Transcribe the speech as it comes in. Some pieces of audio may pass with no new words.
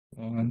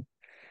On.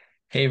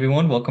 Hey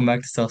everyone, welcome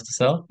back to Self to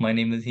Self. My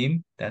name is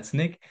Heem, that's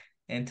Nick,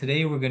 and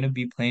today we're going to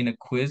be playing a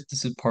quiz.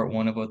 This is part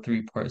one of a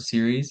three-part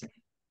series,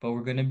 but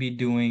we're going to be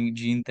doing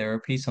gene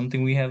therapy,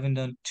 something we haven't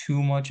done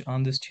too much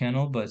on this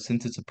channel, but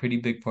since it's a pretty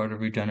big part of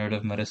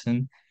regenerative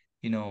medicine,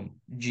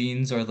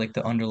 genes are like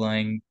the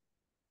underlying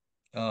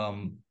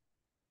um,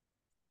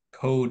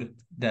 code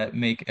that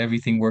make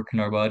everything work in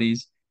our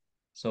bodies.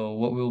 So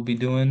what we'll be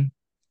doing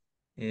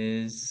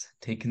is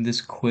taking this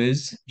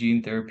quiz,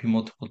 gene therapy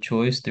multiple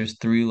choice. There's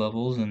three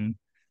levels, and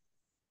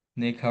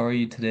Nick, how are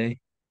you today?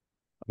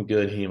 I'm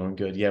good, Heem. I'm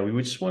good. Yeah,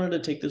 we just wanted to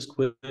take this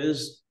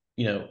quiz.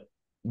 The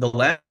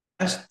last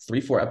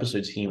three, four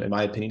episodes, Heem, in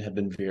my opinion, have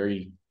been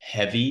very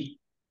heavy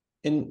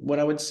in what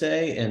I would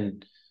say.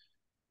 And,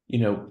 you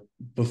know,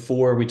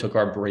 before we took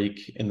our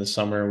break in the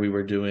summer, we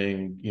were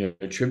doing,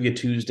 Trivia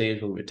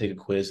Tuesdays where we would take a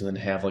quiz and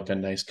then have like a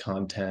nice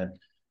content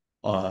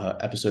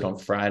episode on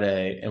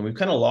Friday. And we've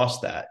kind of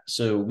lost that.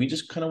 So we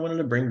just kind of wanted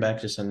to bring back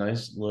just a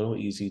nice little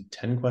easy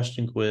 10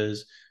 question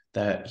quiz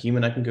that Heem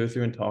and I can go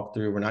through and talk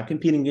through. We're not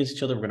competing against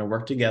each other. We're going to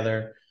work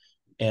together.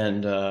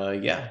 And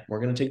yeah, we're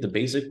going to take the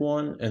basic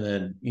one. And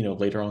then,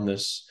 later on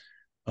this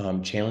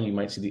channel, you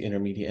might see the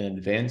intermediate and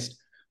advanced.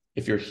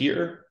 If you're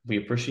here, we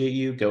appreciate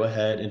you. Go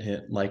ahead and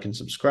hit like and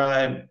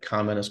subscribe,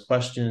 comment us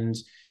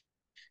questions,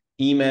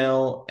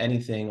 email,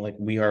 anything. Like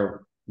we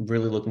are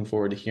really looking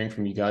forward to hearing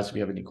from you guys if you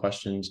have any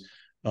questions.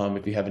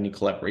 If you have any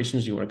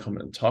collaborations you want to come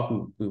in and talk,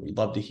 we would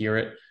love to hear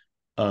it.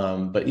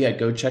 But yeah,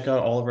 go check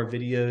out all of our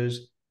videos.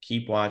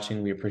 Keep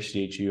watching. We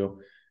appreciate you.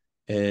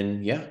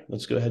 And yeah,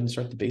 let's go ahead and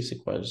start the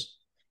basic quiz.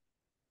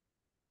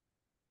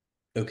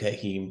 Okay,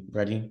 Heem,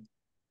 ready?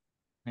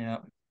 Yeah.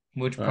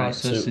 Which All right.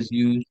 process So is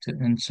used to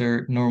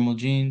insert normal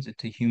genes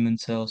into human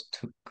cells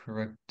to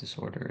correct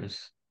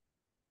disorders?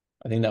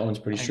 I think that one's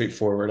pretty I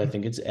straightforward. I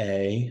think it's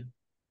A.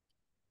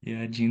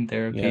 yeah, gene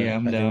therapy, Yeah, yeah,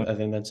 I'm I down. think I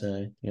think that's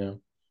A. Yeah.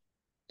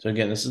 So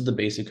again, this is the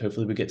basic.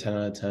 Hopefully we get 10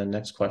 out of 10.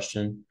 Next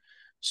question.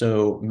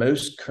 So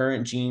most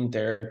current gene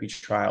therapy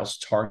trials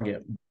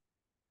target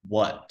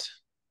what?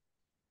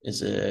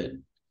 Is it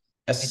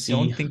I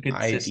don't think it's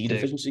SCID cystic.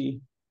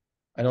 deficiency?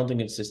 I don't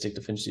think it's cystic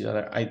deficiency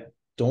either. I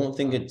don't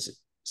think it's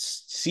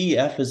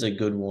CF is a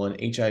good one,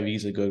 HIV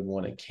is a good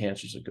one, and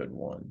cancer is a good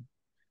one.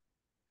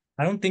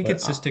 I don't think But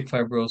it's cystic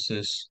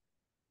fibrosis.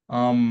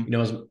 Um,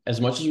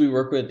 as much as we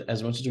work with,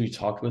 as much as we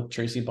talked with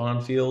Tracy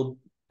Bonfield,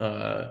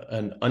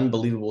 an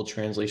unbelievable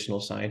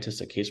translational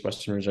scientist at Case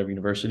Western Reserve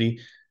University,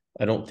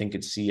 I don't think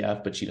it's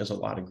CF, but she does a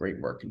lot of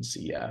great work in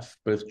CF,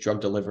 both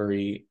drug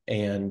delivery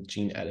and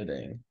gene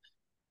editing.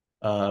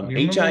 you remember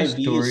the HIV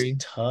is story?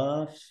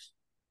 tough,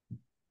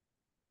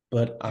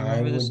 but Do you I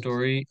remember the would.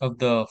 story of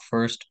the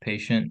first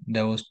patient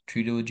that was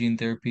treated with gene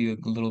therapy, a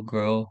little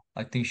girl?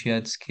 I think she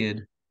had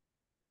SCID.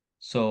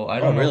 So I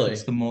Oh, don't know if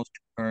it's really? the most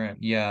current.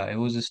 Yeah, it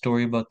was a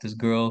story about this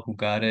girl who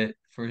got it,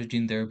 first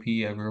gene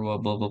therapy ever, blah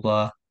blah blah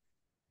blah.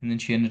 And then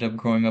she ended up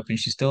growing up and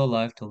she's still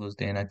alive till this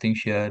day. And I think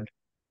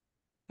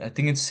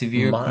it's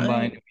severe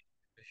combined My,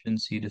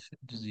 deficiency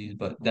disease,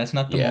 but that's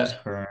not the most yeah,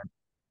 current.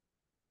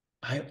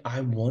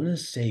 I want to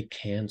say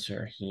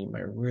cancer, heme.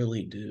 I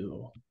really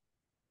do.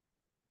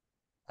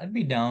 I'd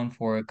be down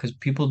for it because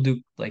people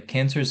do like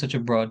cancer is such a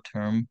broad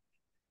term.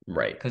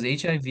 Right. Because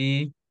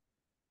HIV,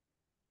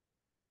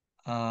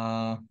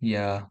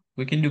 yeah,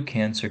 we can do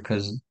cancer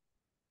because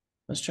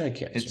Let's try it's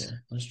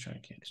cancer. Let's try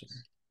cancer.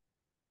 it's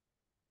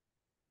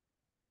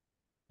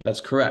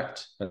That's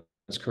correct.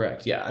 That's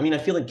correct. Yeah. I mean, I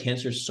feel like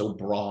cancer is so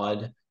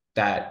broad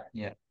that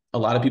yeah. a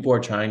lot of people are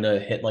trying to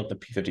hit like the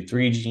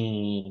P53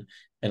 gene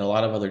and a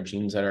lot of other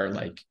genes that are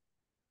like,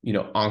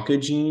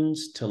 oncogenes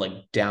to like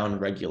down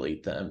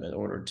regulate them in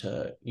order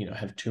to,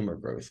 have tumor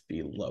growth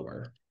be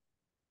lower.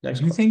 Next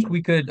Do you think question.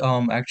 we could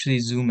actually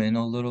zoom in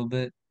a little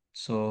bit?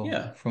 So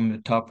Yeah. from the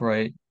top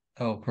right,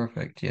 oh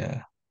perfect,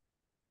 yeah.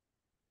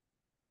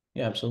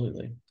 Yeah,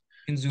 absolutely. You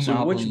can zoom So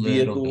out a which little bit.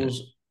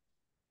 vehicles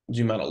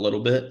zoom out a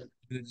little bit?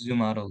 You could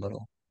zoom out a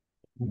little.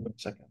 1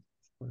 second.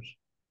 Of course.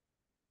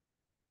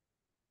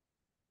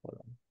 Hold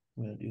on.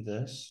 I'm gonna do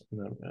this and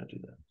then I'm gonna do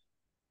that.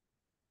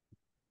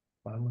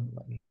 Finally,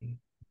 let me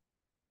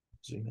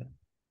zoom in.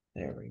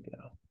 There we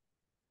go.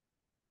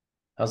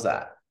 How's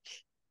that?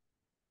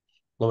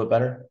 A little bit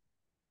better?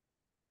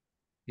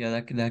 Yeah,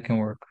 that can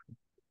work.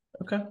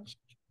 Okay.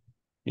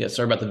 Yeah,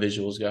 sorry about the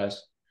visuals,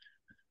 guys.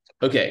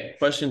 Okay,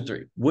 question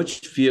three.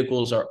 Which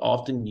vehicles are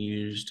often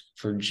used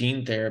for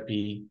gene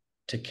therapy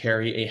to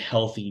carry a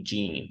healthy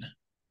gene?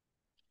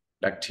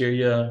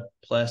 Bacteria,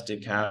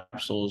 plastic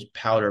capsules,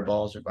 powder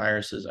balls, or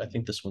viruses? I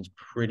think this one's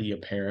pretty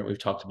apparent. We've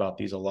talked about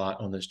these a lot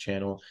on this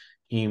channel.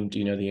 Heem, do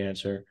you know the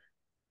answer?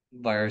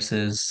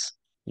 Viruses,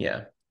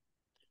 Yeah.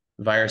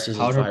 Viruses as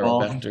powder viral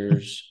ball.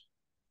 vectors.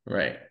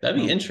 Right. That'd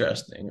be Um,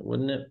 interesting,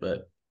 wouldn't it?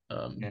 But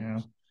yeah,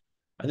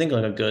 I think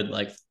like a good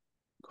like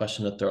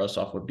question to throw us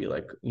off would be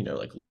like,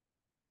 like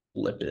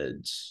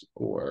lipids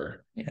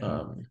or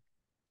yeah,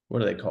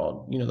 what are they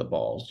called? The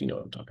balls. You know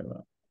what I'm talking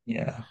about.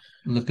 yeah.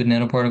 Lipid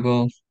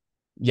nanoparticles.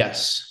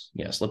 Yes,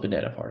 yes, lipid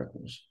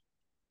nanoparticles.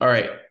 All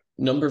right,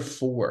 number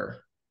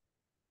four.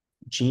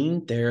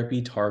 Gene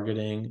therapy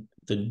targeting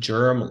the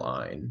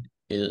germline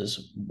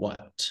is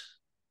what?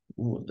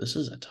 Ooh, this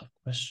is a tough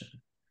question.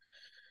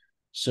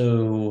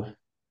 So,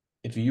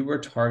 if you were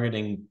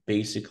targeting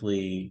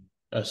basically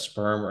a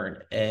sperm or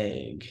an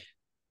egg,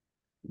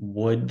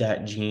 would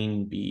that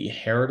gene be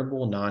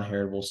heritable,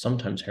 non-heritable,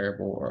 sometimes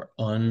heritable, or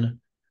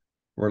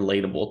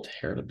unrelatable to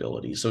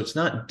heritability? So it's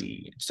not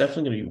D. It's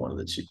definitely going to be one of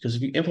the two. Because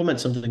if you implement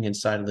something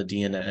inside of the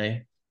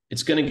DNA,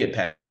 it's going to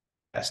get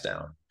passed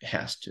down. It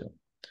has to.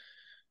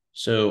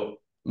 So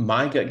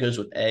my gut goes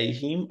with A,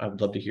 heme. I would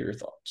love to hear your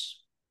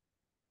thoughts.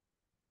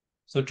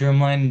 So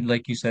germline,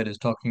 like you said, is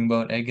talking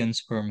about egg and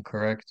sperm,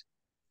 correct?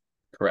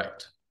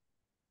 Correct.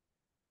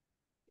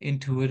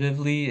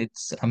 Intuitively,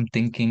 I'm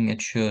thinking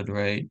it should,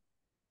 right?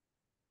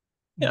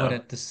 But Yeah.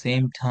 at the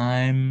same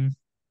time,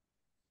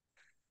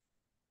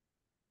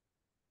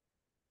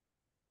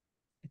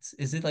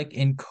 is it like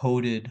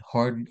encoded,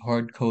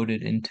 hard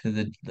coded into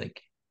the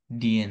like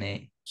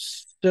DNA?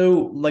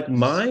 So like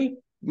 'Cause-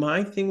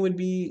 my thing would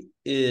be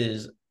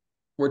is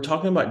we're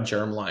talking about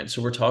germline.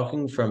 So we're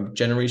talking from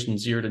generation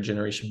zero to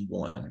generation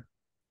one.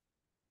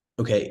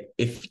 Okay,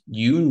 if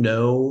you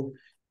know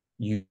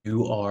you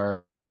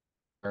are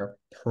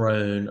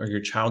prone or your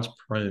child's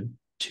prone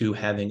to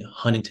having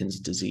Huntington's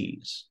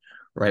disease,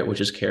 right, which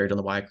is carried on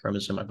the Y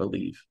chromosome, I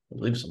believe. I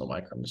believe it's on the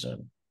Y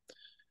chromosome.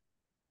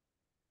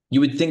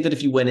 You would think that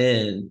if you went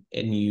in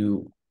and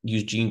you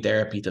use gene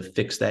therapy to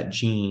fix that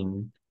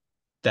gene,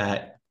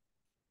 that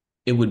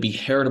it would be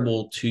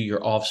heritable to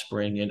your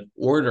offspring in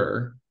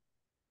order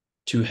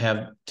to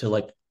have to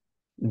like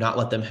not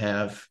let them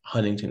have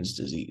Huntington's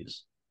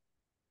disease,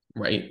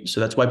 right?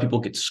 So that's why people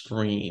get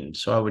screened.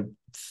 So I would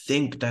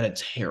think that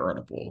it's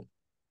heritable.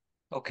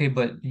 Okay,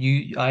 but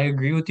I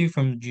agree with you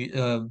from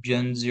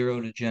Gen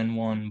 0 to Gen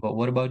 1, but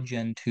what about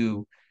Gen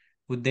 2?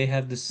 Would they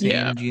have the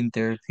Yeah. same gene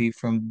therapy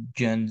from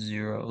Gen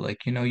 0?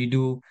 Like,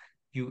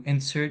 you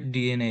insert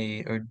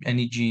DNA or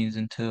any genes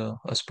into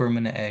a sperm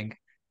and an egg.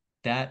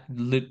 That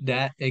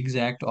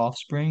exact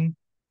offspring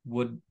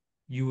would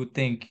you would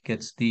think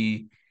gets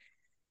the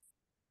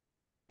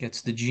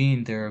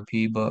gene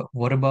therapy, but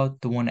what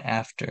about the one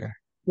after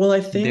Well,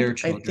 their I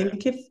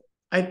children?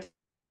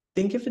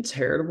 think if it's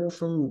heritable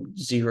from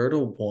zero to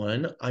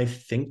one, I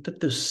think that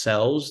the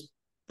cells,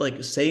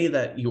 like say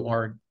that you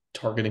are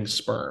targeting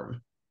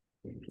sperm.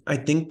 I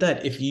think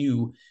that if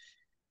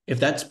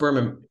that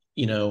sperm,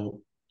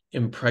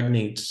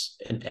 impregnates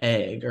an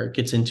egg or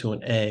gets into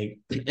an egg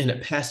and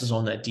it passes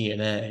on that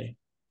DNA,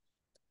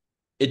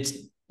 it's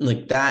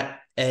like that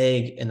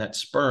egg and that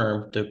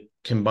sperm, the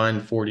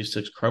combined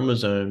 46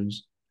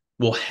 chromosomes,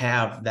 will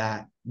have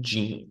that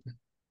gene.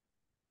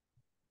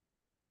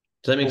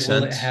 Does that But make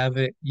will it sense? have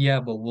it? Yeah,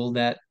 but will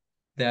that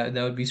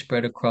would be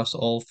spread across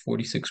all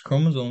 46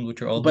 chromosomes,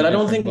 which are all the But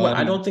different I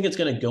bodies. don't think it's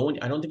going to go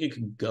I don't think it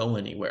could go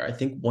anywhere. I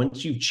think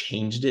once you've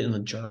changed it in the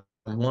germ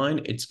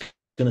line, it's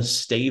going to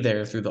stay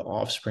there through the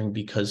offspring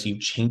because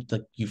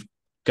you've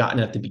gotten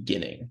it at the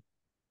beginning.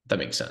 If that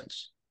makes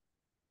sense.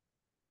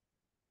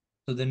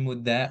 So then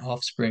would that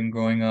offspring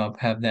growing up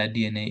have that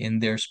DNA in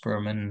their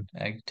sperm and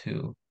egg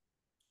too?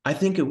 I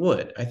think it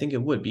would. I think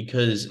it would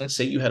because say Let's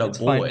you had a let's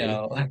find boy.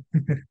 out.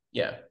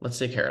 Yeah, let's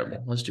say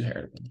heritable. Let's do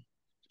heritable.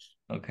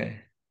 Okay,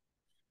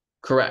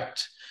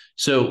 Correct.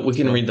 So we let's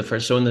can go. read the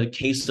first. So in the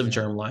case of Yeah.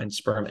 germline,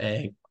 sperm,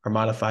 egg are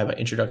modified by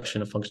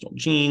introduction of functional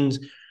genes.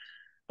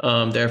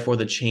 Therefore,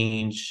 the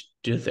change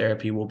due to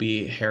therapy will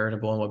be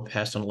heritable and will be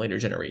passed on to later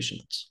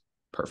generations.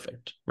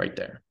 Perfect. Right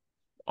there.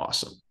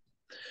 Awesome.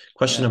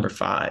 Question Yeah. number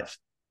 5.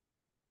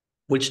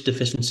 Which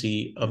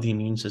deficiency of the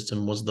immune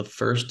system was the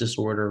first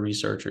disorder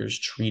researchers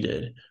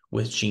treated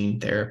with gene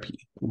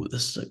therapy? Ooh,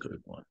 this is a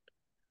good one.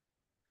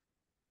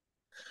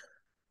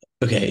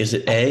 Okay, is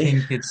it A,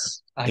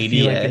 I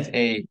feel like it's ADA?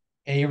 A.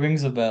 A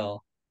rings a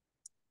bell.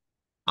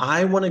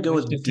 I want to go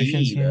Which with D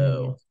deficiency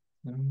though.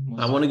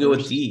 I was want to go with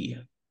first? D.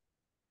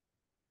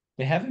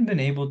 They haven't been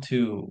able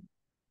to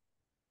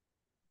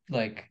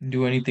like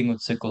do anything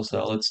with sickle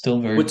cell. It's still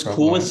very What's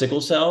cool with prevalent.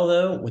 sickle cell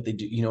though, what they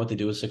do, you know what they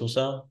do with sickle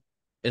cell?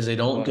 Is they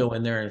don't What? go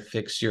in there and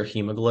fix your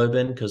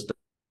hemoglobin because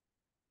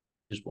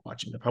just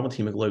watching. The problem with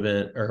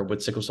hemoglobin or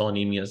with sickle cell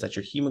anemia is that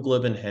your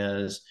hemoglobin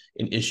has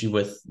an issue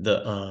with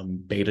the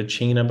beta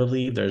chain, I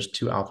believe. There's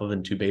two alpha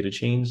and two beta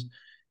chains,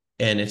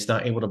 and it's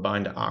not able to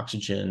bind to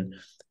oxygen.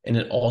 And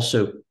it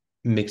also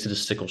makes it a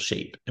sickle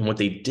shape. And what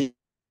they did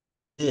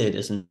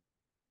is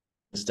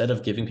instead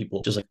of giving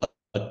people just like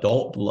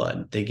adult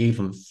blood, they gave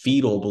them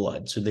fetal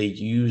blood. So they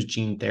used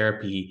gene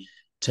therapy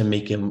to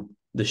make him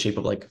the shape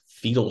of like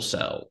fetal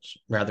cells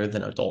rather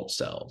than adult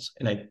cells.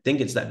 And I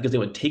think it's that because they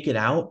would take it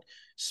out,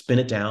 spin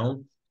it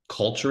down,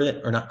 culture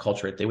it, or not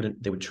culture it. They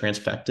would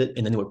transfect it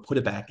and then they would put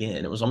it back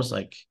in. It was almost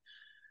like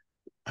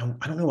I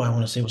don't know why I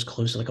want to say it was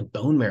close to like a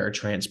bone marrow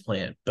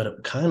transplant, but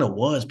it kind of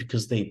was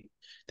because they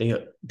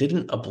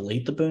didn't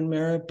ablate the bone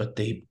marrow, but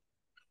they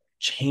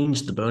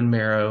changed the bone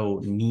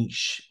marrow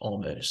niche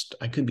almost.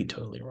 I could be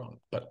totally wrong,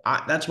 but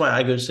that's why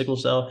I go sickle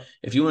cell.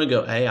 If you want to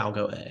go A, I'll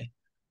go A.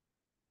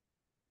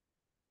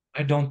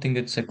 I don't think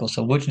it's sickle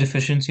cell. Which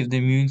deficiency of the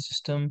immune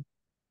system?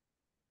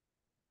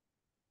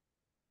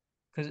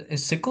 Because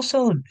is sickle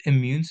cell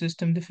immune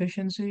system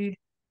deficiency?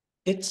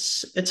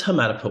 It's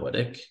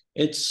hematopoietic.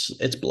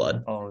 It's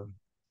blood. Oh,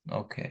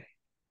 okay.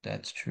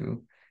 That's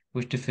true.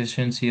 Which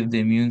deficiency of the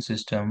immune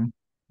system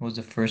was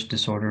the first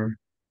disorder?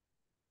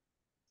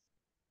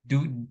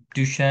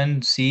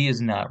 Duchenne C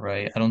is not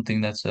right. I don't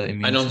think that's an I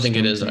immune don't think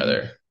it system is thing.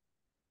 either.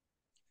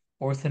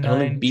 I don't think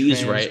Orthognine B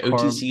is right.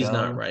 OTC is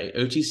not transcarbamylase. right.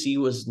 OTC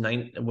was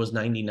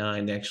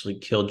 99. They actually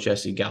killed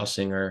Jesse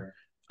Gaussinger.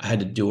 I had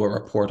to do a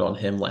report on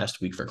him last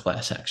week for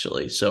class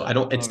actually. So I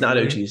don't Oh, it's not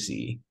really?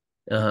 OTC.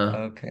 Uh-huh.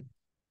 Okay.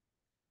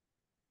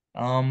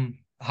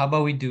 How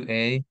about we do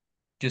A,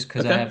 just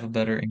because I have Okay. a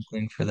better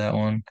inkling for that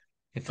one.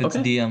 If it's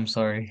Okay. D, I'm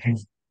sorry.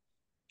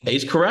 A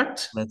is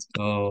correct. Let's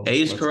go.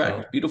 A is Let's go.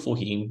 correct. Beautiful,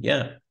 Heem.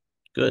 Yeah.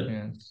 Good.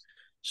 Yes.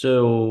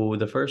 So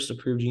the first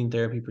approved gene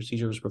therapy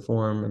procedure was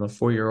performed on a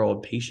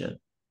 4-year-old patient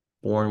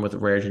born with a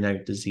rare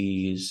genetic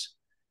disease.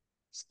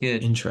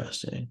 Skid.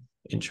 Interesting.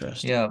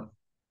 Interesting. Yeah, this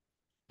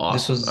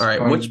Awesome. All was right.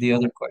 part of the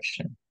other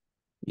question.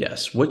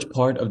 Which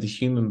part of the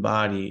human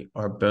body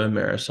are bone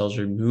marrow cells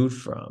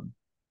removed from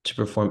to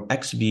perform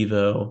ex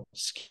vivo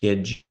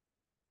skid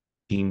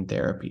gene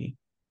therapy?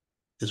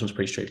 This one's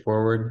pretty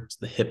straightforward. It's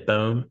the hip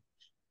bone,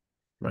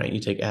 right? You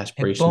take Hip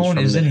aspirations bone, from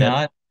the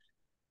hip.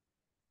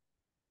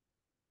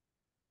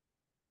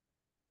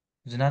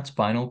 is it not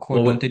spinal cord?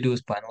 Well, Don't they what, do a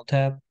spinal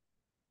tap?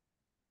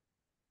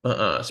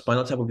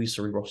 spinal tap would be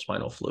cerebral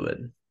spinal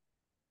fluid.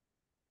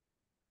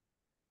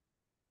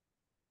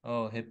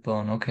 Oh, hip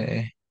bone.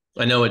 Okay.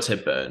 I know it's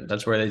hip bone.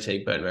 That's where they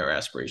take bone marrow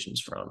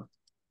aspirations from.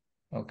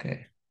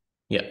 Okay.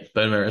 Yeah,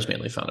 bone marrow is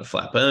mainly found in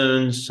flat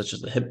bones, such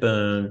as the hip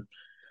bone,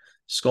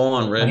 skull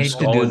on I ribs. hate to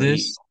Skull do would be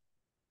this,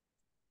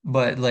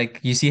 but like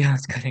you see how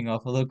it's cutting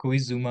off a little. Can we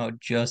zoom out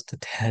just a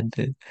tad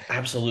bit?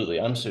 absolutely.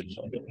 I'm so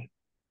sorry.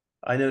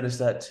 I noticed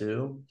that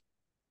too.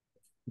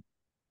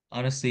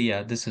 Honestly,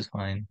 yeah, this is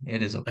fine.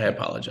 It is I okay.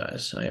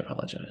 apologize. I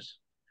apologize.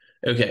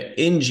 Okay,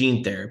 in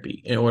gene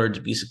therapy, in order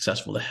to be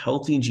successful, the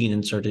healthy gene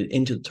inserted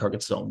into the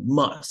target cell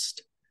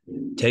must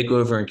take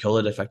over and kill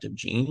the defective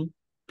gene,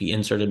 be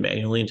inserted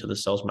manually into the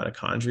cell's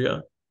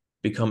mitochondria,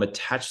 become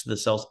attached to the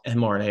cell's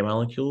mRNA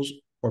molecules,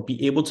 or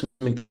be able to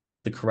make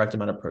the correct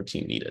amount of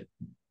protein needed.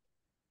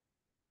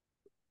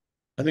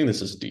 I think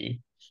this is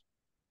D,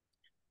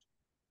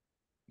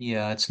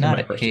 Yeah, it's in my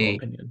not personal A.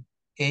 opinion.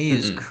 A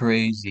is Mm-mm.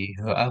 crazy.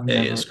 I've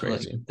A is never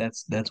like crazy.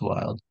 that's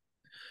wild.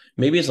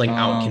 Maybe it's like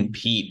out Um,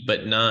 compete,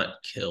 but not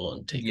kill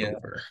and take yeah,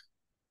 over.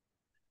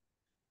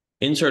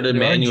 Inserted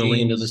there are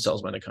manually into the genes.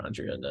 cell's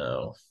mitochondria.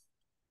 No,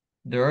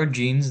 There are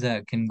genes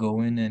that can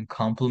go in and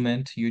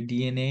complement your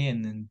DNA,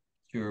 and then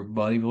your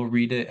body will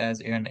read it as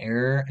an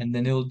error, and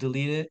then it will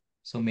delete it.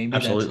 So maybe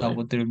that's how absolutely.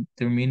 what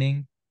they're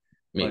meaning.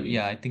 But yeah, Maybe.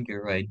 I think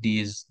you're right. D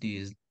is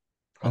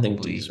I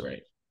think D is probably.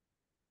 right.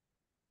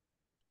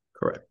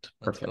 Correct.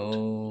 Let's Perfect.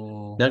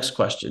 go. Next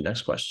question.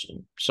 Next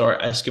question. Sorry,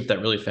 I skipped that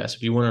really fast.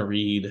 If you want to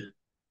read,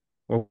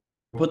 we'll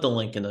put the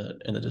link in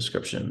the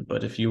description.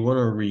 But if you want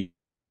to read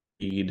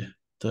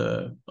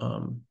the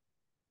um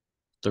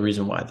the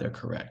reason why they're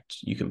correct,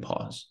 you can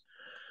pause.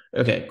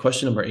 Okay.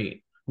 Question number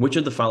 8. Which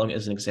of the following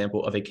is an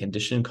example of a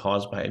condition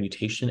caused by a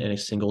mutation in a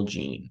single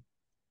gene?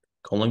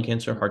 Colon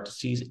cancer, heart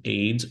disease,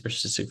 AIDS, or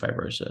cystic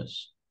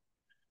fibrosis?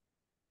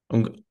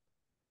 I'm,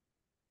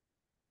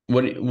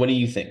 what do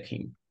you think,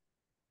 Keem?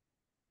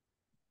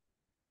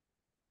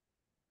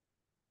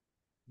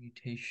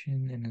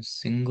 Mutation in a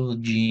single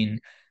gene.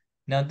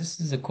 Now, this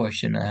is a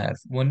question I have.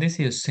 When they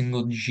say a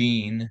single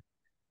gene,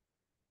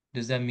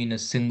 does that mean a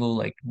single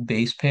like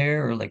base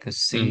pair or like a Mm-hmm.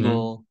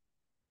 Single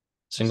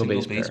single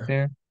base base pair.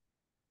 pair?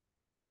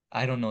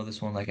 I don't know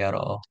this one like at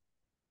all.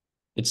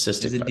 It's Is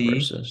cystic it D?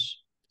 fibrosis.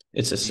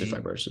 It's cystic D.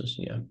 fibrosis.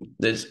 Yeah,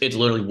 it's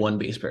literally one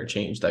base pair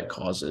change that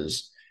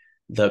causes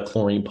the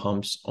chlorine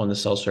pumps on the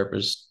cell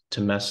surface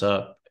to mess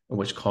up,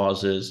 which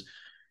causes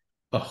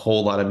a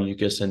whole lot of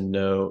mucus and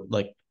no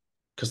like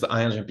because the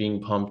ions are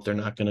being pumped, they're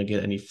not going to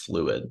get any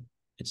fluid.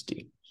 It's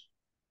D.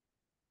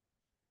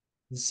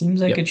 It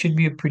seems like it Yep. should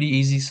be a pretty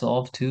easy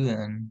solve too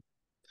then.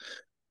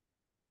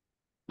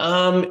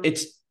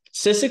 It's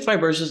cystic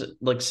fibrosis,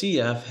 like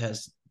CF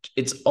has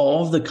it's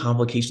all of the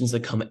complications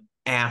that come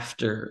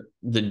after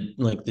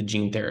the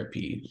gene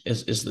therapy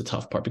is the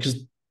tough part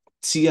because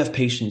CF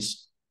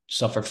patients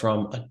suffer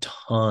from a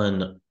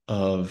ton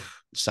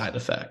of side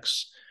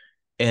effects.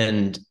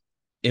 And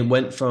it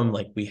went from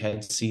like we had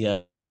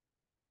CF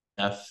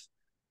uh,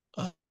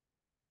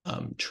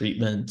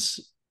 treatments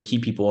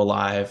keep people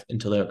alive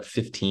until they're like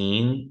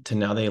 15 to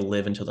now they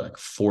live until they're like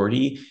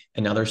 40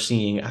 and now they're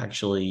seeing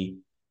actually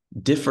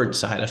different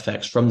side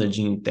effects from the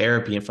gene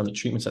therapy and from the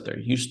treatments that they're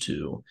used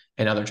to.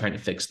 And now they're trying to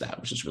fix that,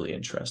 which is really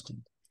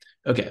interesting.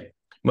 Okay.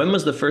 When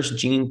was the first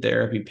gene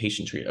therapy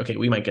patient treated? Okay,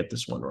 we might get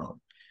this one wrong.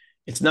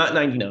 It's not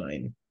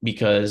 99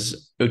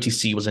 because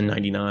OTC was in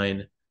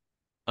 99.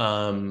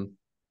 Um,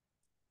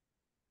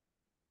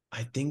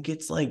 I think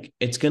it's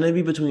gonna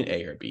be between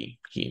A or B.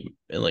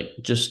 And like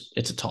just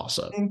it's a toss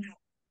up.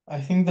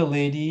 I think the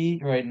lady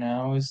right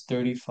now is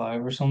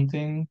 35 or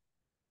something.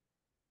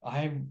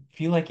 I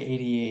feel like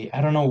 88.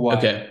 I don't know why.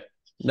 Okay.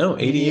 No,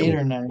 88. 88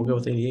 or We'll go 90?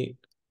 with 88.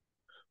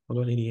 We'll go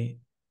with 88.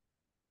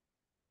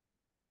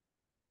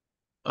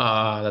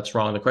 That's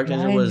wrong. The correct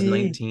answer was 90.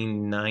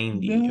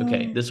 1990.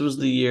 Okay, No. this was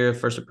the year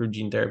first approved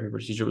gene therapy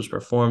procedure was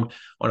performed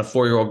on a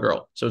 4-year-old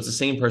girl. So it's the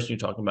same person you're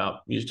talking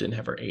about. You just didn't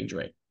have her age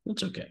right.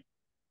 That's okay.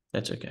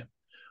 That's okay.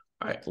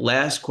 All right,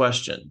 last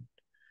question.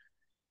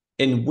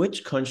 In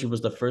which country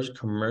was the first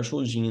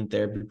commercial gene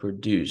therapy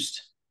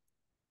produced?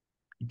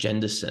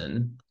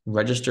 Gendicin,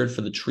 registered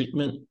for the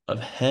treatment of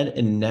head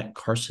and neck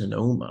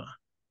carcinoma.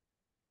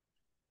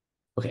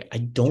 Okay, I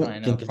don't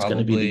China, think it's going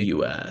to be the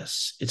probably.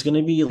 US. It's going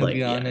to be To like, be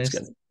yeah, it's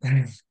honest,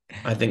 going to,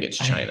 I think it's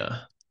I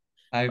China.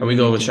 I Are we really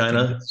going with do think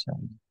China? it's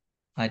China.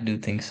 I do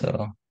think so.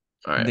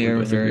 All right, we They're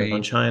both agree on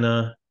very,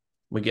 China.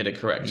 We get it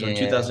correct. So in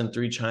yeah.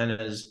 2003,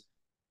 China's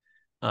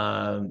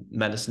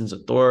Medicines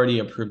Authority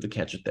approved the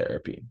cancer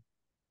therapy.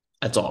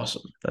 That's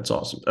awesome. That's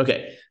awesome.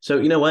 Okay, so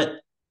you know what?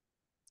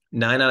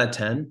 9 out of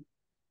 10,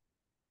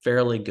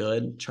 fairly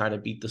good. Try to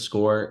beat the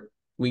score.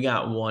 We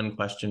got one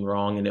question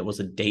wrong, and it was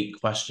a date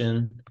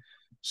question.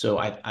 So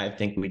I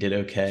think we did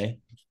okay.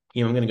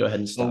 I'm going to go ahead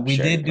and But stop we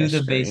sharing did my do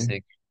the screen.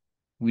 basic.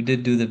 We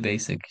did do the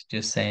basic,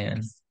 just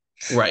saying.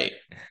 Right,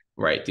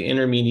 right. The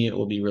intermediate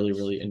will be really,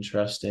 really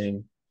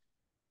interesting.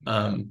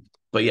 Yeah.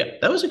 But yeah,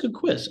 that was a good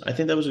quiz. I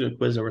think that was a good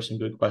quiz. There were some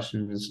good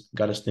questions,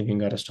 got us thinking,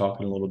 got us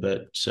talking a little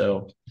bit.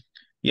 So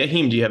yeah,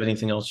 Heem, do you have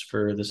anything else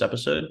for this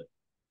episode?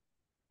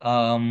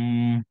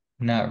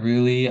 Not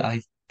really.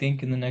 I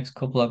think in the next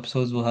couple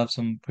episodes we'll have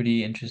some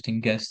pretty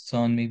interesting guests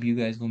on. Maybe you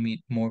guys will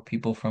meet more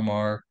people from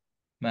our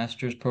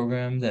master's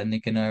program that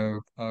Nick and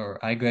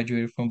I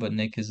graduated from, but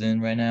Nick is in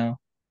right now.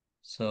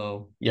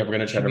 So Yeah, we're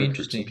gonna try should to be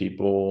recruit some interesting.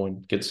 people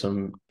and get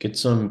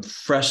some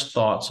fresh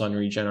thoughts on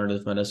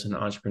regenerative medicine,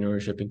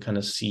 entrepreneurship, and kind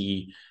of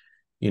see,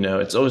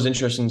 it's always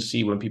interesting to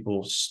see when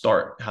people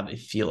start how they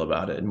feel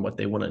about it and what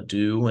they want to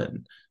do.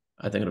 And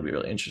I think it'll be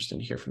really interesting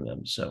to hear from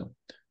them. So,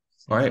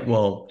 all right, Same.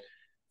 well,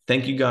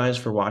 thank you guys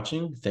for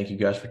watching. Thank you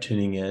guys for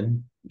tuning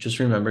in. Just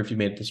remember, if you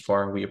made it this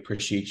far, we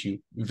appreciate you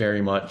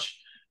very much.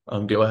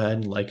 Go ahead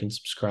and like and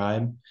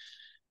subscribe.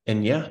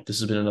 And yeah, this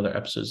has been another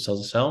episode of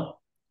Cells to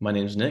Cell. My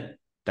name is Nick.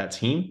 That's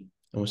Heem,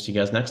 and we'll see you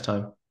guys next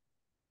time.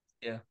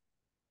 Yeah.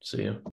 See you.